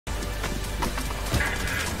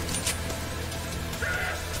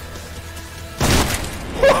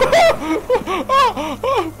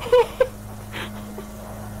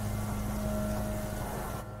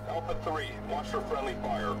Alpha 3, watch for friendly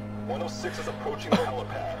fire. 106 is approaching the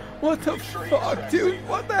helipad. What the fuck, dude?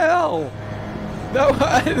 What the hell? No,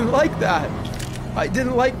 I didn't like that. I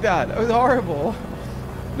didn't like that. It was horrible.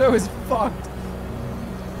 That was fucked.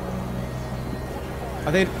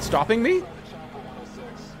 Are they stopping me?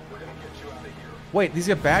 Wait, these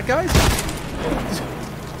are bad guys?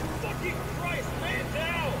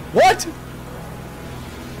 What?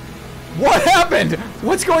 What happened?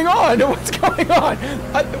 What's going on? What's going on?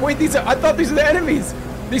 Wait, I thought these are the enemies.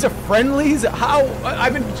 These are friendlies? How?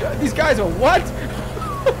 These guys are what?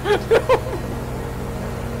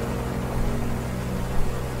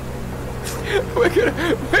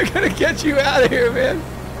 We're gonna get you out of here, man.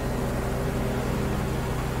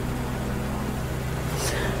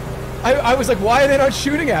 I was like, why are they not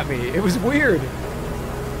shooting at me? It was weird.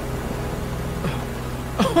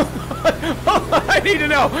 I need to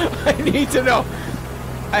know. I need to know.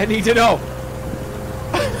 I need to know.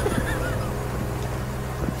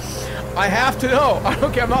 I have to know. I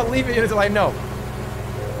don't care. I'm not leaving it until I know.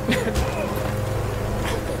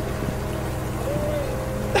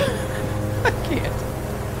 I can't.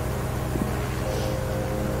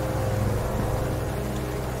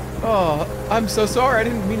 Oh, I'm so sorry. I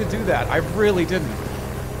didn't mean to do that. I really didn't.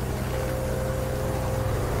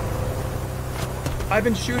 I've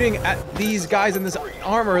been shooting at these guys in this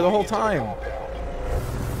armor the whole time.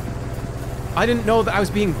 I didn't know that I was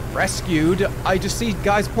being rescued. I just see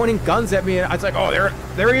guys pointing guns at me and I was like, oh,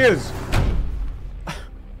 there he is.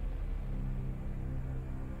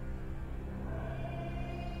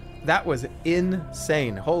 That was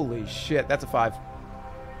insane. Holy shit, that's a 5.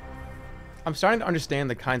 I'm starting to understand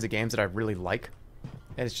the kinds of games that I really like.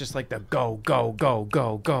 And it's just like the go, go, go,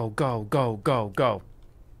 go, go, go, go, go, go.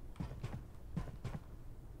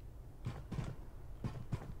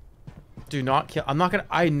 Do not kill. I'm not gonna.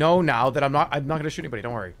 I know now that I'm not gonna shoot anybody.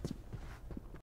 Don't worry.